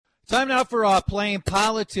Time now for Playing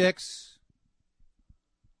Politics.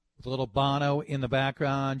 With a little Bono in the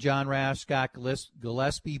background. John Rash, Scott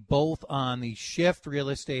Gillespie, both on the Shift Real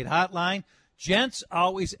Estate Hotline. Gents,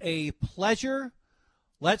 always a pleasure.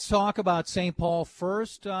 Let's talk about St. Paul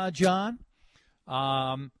first, John.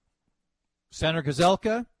 Senator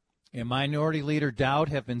Gazelka and Minority Leader Dowd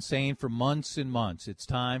have been saying for months and months it's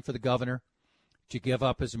time for the governor to give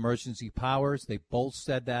up his emergency powers. They both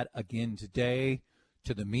said that again today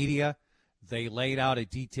to the media. They laid out a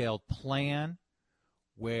detailed plan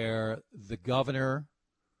where the governor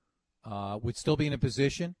would still be in a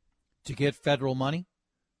position to get federal money.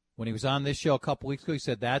 When he was on this show a couple weeks ago, he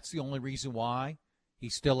said that's the only reason why he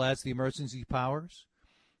still has the emergency powers.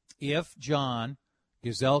 If John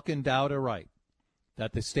Gazelka and Dowd are right,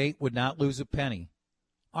 that the state would not lose a penny,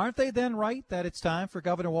 aren't they then right that it's time for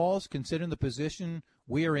Governor Walz, considering the position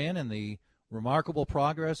we are in and the remarkable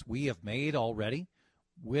progress we have made already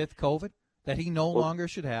with COVID, that he no longer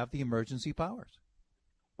should have the emergency powers?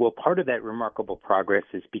 Well, part of that remarkable progress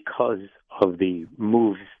is because of the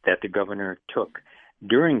moves that the governor took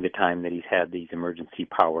during the time that he's had these emergency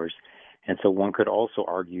powers. And so one could also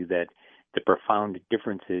argue that the profound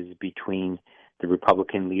differences between the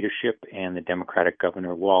Republican leadership and the Democratic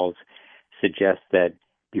Governor Walz suggest that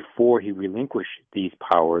before he relinquished these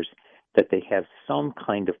powers, that they have some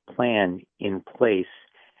kind of plan in place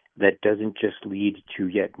that doesn't just lead to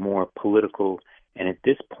yet more political and, at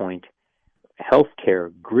this point,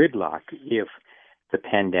 healthcare gridlock if the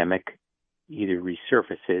pandemic either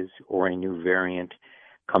resurfaces or a new variant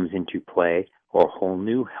comes into play or a whole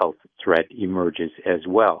new health threat emerges as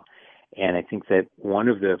well. And I think that one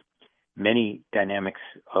of the many dynamics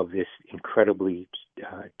of this incredibly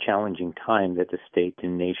challenging time that the state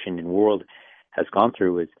and nation and world has gone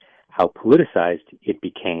through is how politicized it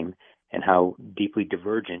became and how deeply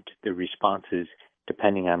divergent the responses,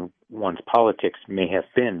 depending on one's politics, may have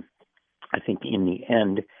been. I think in the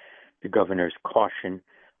end, the governor's caution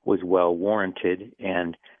was well warranted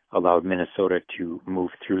and allowed Minnesota to move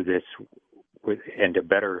through this with and a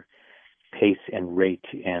better pace and rate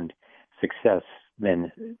and success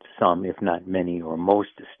than some, if not many or most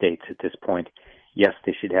states at this point. Yes,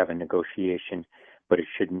 they should have a negotiation, but it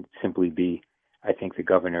shouldn't simply be, I think, the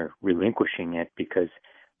governor relinquishing it because,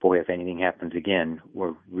 boy, if anything happens again,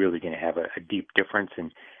 we're really going to have a deep difference,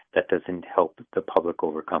 and that doesn't help the public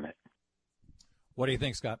overcome it. What do you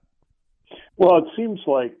think, Scott? Well, it seems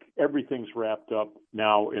like everything's wrapped up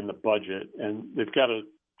now in the budget, and they've got a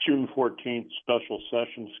June 14th special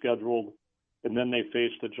session scheduled, and then they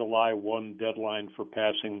face the July 1 deadline for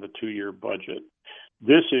passing the 2-year budget.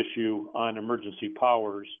 This issue on emergency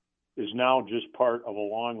powers is now just part of a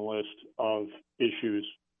long list of issues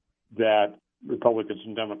that Republicans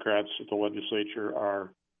and Democrats at the legislature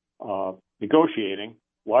are negotiating,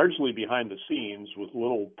 largely behind the scenes with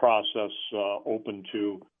little process open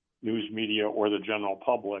to news media or the general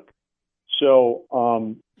public. So,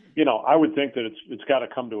 I would think that it's got to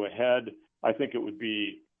come to a head. I think it would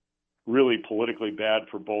be really politically bad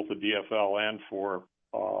for both the DFL and for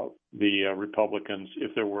the Republicans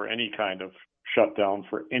if there were any kind of shutdown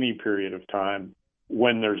for any period of time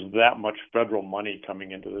when there's that much federal money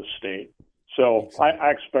coming into the state. So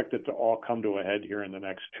I expect it to all come to a head here in the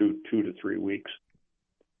next 2 to 3 weeks.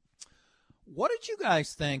 What did you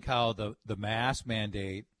guys think how the mask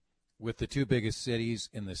mandate with the two biggest cities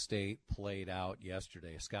in the state played out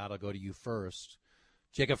yesterday? Scott, I'll go to you first.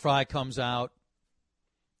 Jacob Frey comes out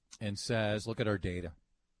and says, look at our data.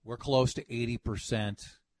 We're close to 80%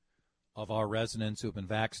 of our residents who have been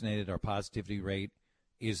vaccinated. Our positivity rate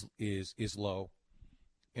is low.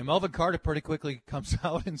 And Melvin Carter pretty quickly comes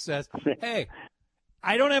out and says, hey,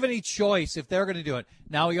 I don't have any choice if they're going to do it.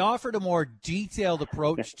 Now, he offered a more detailed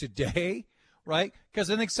approach today, right? Because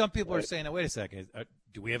I think some people are saying, wait a second,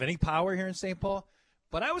 do we have any power here in St. Paul?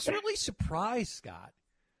 But I was really surprised, Scott,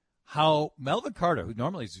 how Melvin Carter, who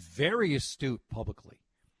normally is very astute publicly,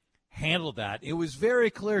 handled that. It was very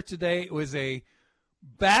clear today it was a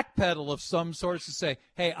backpedal of some sorts to say,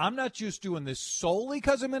 hey, I'm not just doing this solely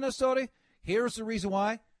because of Minnesota. Here's the reason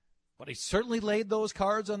why. But he certainly laid those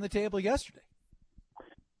cards on the table yesterday.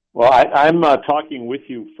 Well, I'm talking with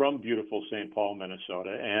you from beautiful St. Paul,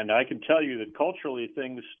 Minnesota, and I can tell you that culturally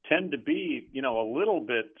things tend to be, a little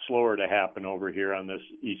bit slower to happen over here on this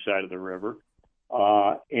east side of the river.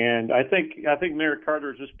 And I think Mayor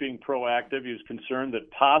Carter is just being proactive. He was concerned that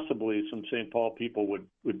possibly some St. Paul people would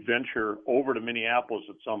venture over to Minneapolis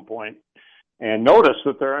at some point and notice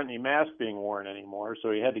that there aren't any masks being worn anymore.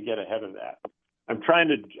 So he had to get ahead of that. I'm trying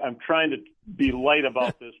to be light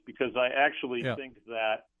about this because I actually think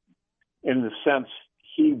that, in the sense,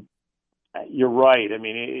 he You're right. I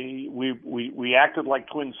mean, we acted like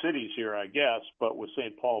Twin Cities here, I guess, but with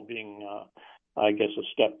St. Paul being, I guess, a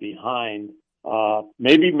step behind.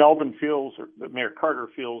 Maybe Melvin feels, or Mayor Carter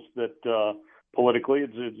feels that politically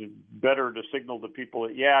it's better to signal to people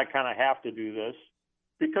that, I kind of have to do this,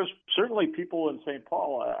 because certainly people in St.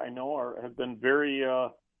 Paul, I know, have been very,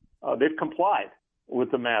 they've complied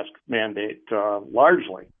with the mask mandate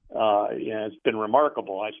largely. It's been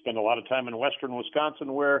remarkable. I spent a lot of time in western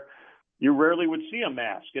Wisconsin where you rarely would see a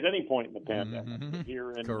mask at any point in the pandemic. Mm-hmm.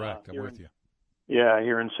 Here in, Correct, I'm with you. Yeah,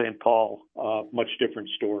 here in St. Paul, much different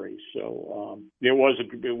story. So it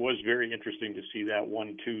was very interesting to see that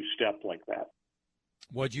 1-2 step like that.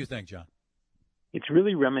 What do you think, John? It's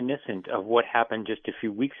really reminiscent of what happened just a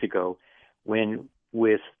few weeks ago when,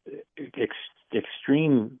 with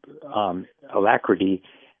extreme alacrity,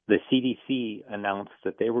 the CDC announced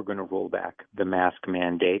that they were going to roll back the mask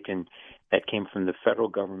mandate, and that came from the federal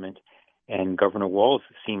government. And Governor Walz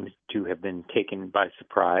seems to have been taken by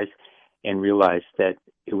surprise and realized that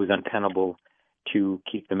it was untenable to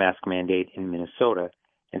keep the mask mandate in Minnesota.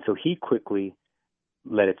 And so he quickly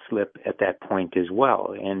let it slip at that point as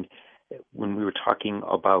well. And when we were talking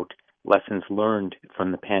about lessons learned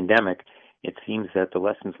from the pandemic, it seems that the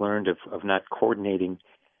lessons learned of not coordinating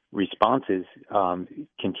responses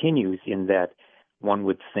continues, in that one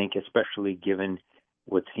would think, especially given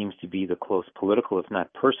what seems to be the close political, if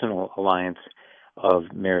not personal, alliance of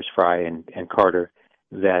Mayors Frey and Carter,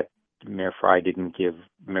 that Mayor Frey didn't give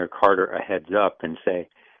Mayor Carter a heads up and say,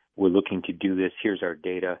 we're looking to do this, here's our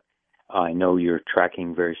data. I know you're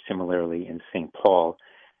tracking very similarly in St. Paul.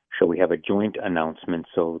 Shall we have a joint announcement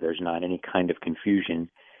so there's not any kind of confusion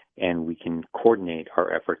and we can coordinate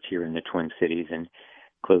our efforts here in the Twin Cities? And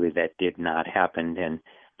clearly that did not happen, and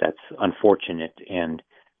that's unfortunate and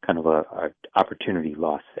kind of a opportunity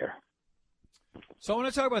lost there. So I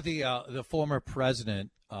want to talk about the former president.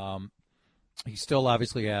 He still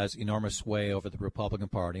obviously has enormous sway over the Republican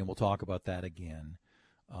Party, and we'll talk about that again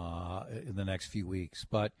in the next few weeks.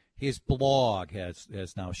 But his blog has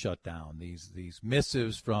now shut down. These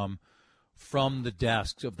missives from the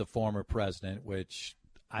desks of the former president, which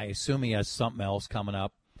I assume he has something else coming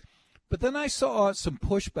up. But then I saw some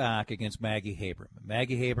pushback against Maggie Haberman.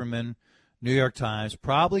 Maggie Haberman, New York Times,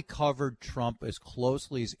 probably covered Trump as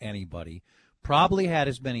closely as anybody, probably had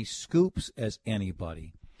as many scoops as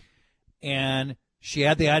anybody. And she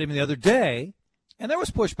had the item the other day, and there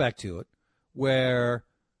was pushback to it, where,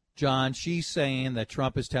 John, she's saying that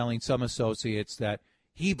Trump is telling some associates that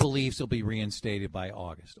he believes he'll be reinstated by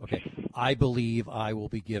August. Okay, I believe I will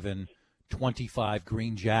be given 25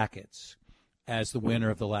 green jackets as the winner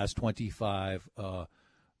of the last 25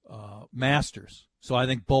 Masters. So I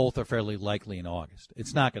think both are fairly likely in August.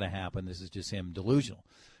 It's not going to happen. This is just him delusional.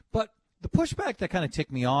 But the pushback that kind of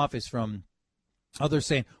ticked me off is from others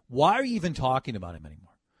saying, why are you even talking about him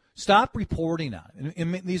anymore? Stop reporting on it.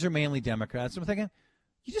 And these are mainly Democrats. I'm thinking,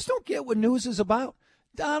 you just don't get what news is about.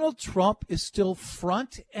 Donald Trump is still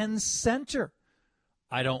front and center.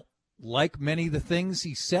 I don't like many of the things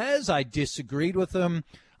he says. I disagreed with him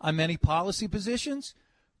on many policy positions.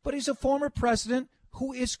 But he's a former president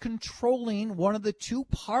who is controlling one of the two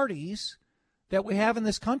parties that we have in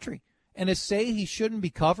this country. And to say he shouldn't be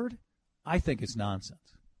covered, I think it's nonsense.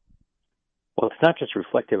 Well, it's not just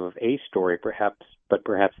reflective of a story, perhaps, but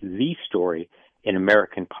perhaps the story in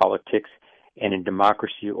American politics and in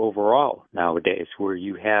democracy overall nowadays, where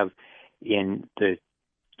you have in the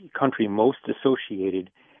country most associated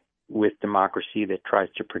with democracy that tries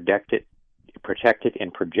to protect it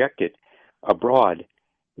and project it abroad,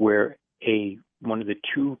 where one of the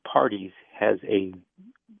two parties has a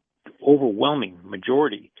overwhelming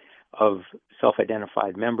majority of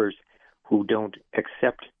self-identified members who don't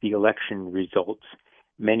accept the election results,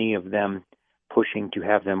 many of them pushing to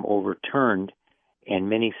have them overturned, and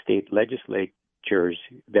many state legislatures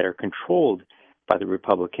that are controlled by the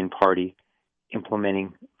Republican Party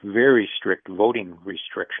implementing very strict voting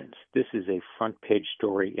restrictions. This is a front page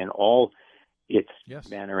story in all its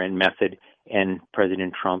manner and method, and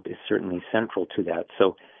President Trump is certainly central to that.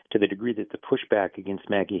 So to the degree that the pushback against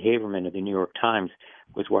Maggie Haberman of the New York Times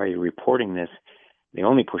was, why are you reporting this? The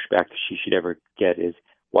only pushback that she should ever get is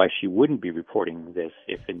why she wouldn't be reporting this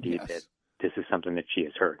if indeed that this is something that she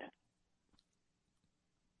has heard.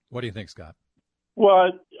 What do you think, Scott?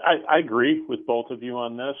 Well, I agree with both of you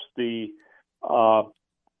on this. You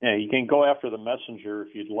can go after the messenger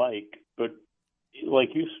if you'd like, but like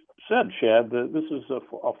you said, Chad, this is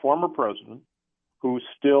a former president who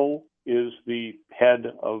still is the head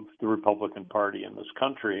of the Republican Party in this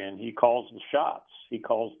country, and he calls the shots. He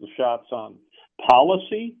calls the shots on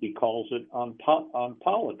policy. He calls it on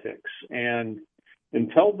politics. And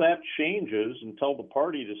until that changes, until the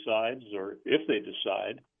party decides, or if they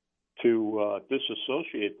decide to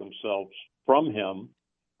disassociate themselves from him,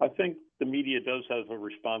 I think the media does have a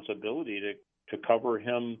responsibility to cover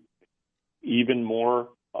him even more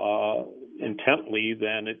intently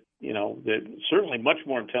than it, certainly much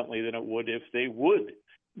more intently than it would if they would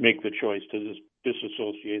make the choice to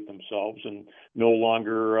disassociate themselves and no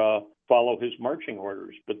longer follow his marching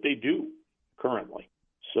orders. But they do currently.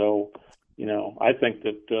 So, I think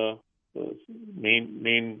that the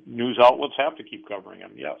main news outlets have to keep covering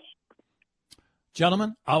him. Yes.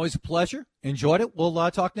 Gentlemen, always a pleasure. Enjoyed it. We'll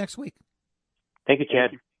talk next week. Thank you,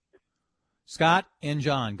 Chad. Scott and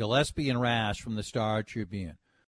John, Gillespie and Rash from the Star Tribune.